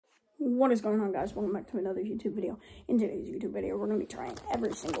What is going on, guys? Welcome back to another YouTube video. In today's YouTube video, we're going to be trying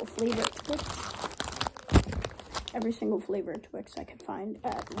every single flavor Twix. Every single flavor Twix I could find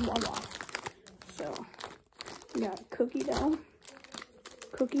at Wawa. So, we got cookie dough,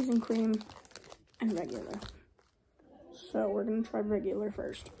 cookies and cream, and regular. So, we're going to try regular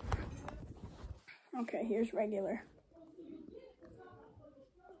first. Okay, here's regular.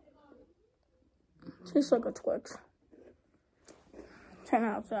 Tastes like a Twix. 10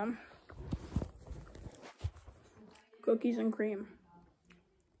 out of 10. Cookies and cream.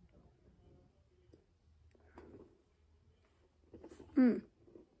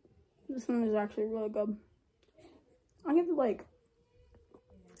 This one is actually really good. I give it like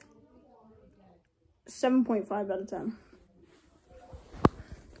 7.5 out of 10.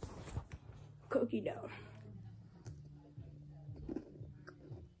 Cookie dough.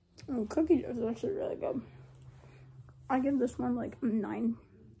 Cookie dough is actually really good. I give this one like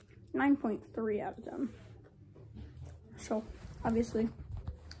 9.3 out of 10. So, obviously,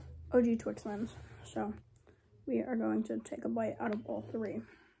 OG Twix wins. So, we are going to take a bite out of all three.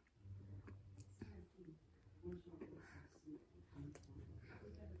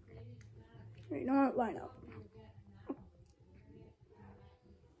 You know what? Line up.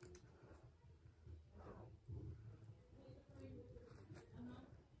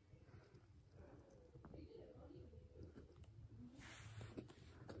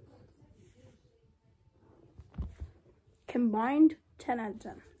 Combined, 10 out of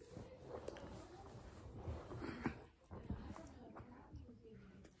 10.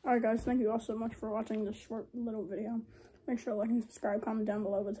 Alright guys, thank you all so much for watching this short little video. Make sure to like and subscribe, comment down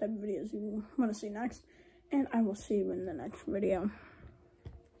below what type of videos you want to see next. And I will see you in the next video.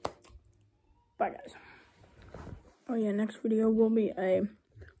 Bye guys. Oh yeah, next video will be a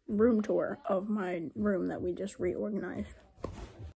room tour of my room that we just reorganized.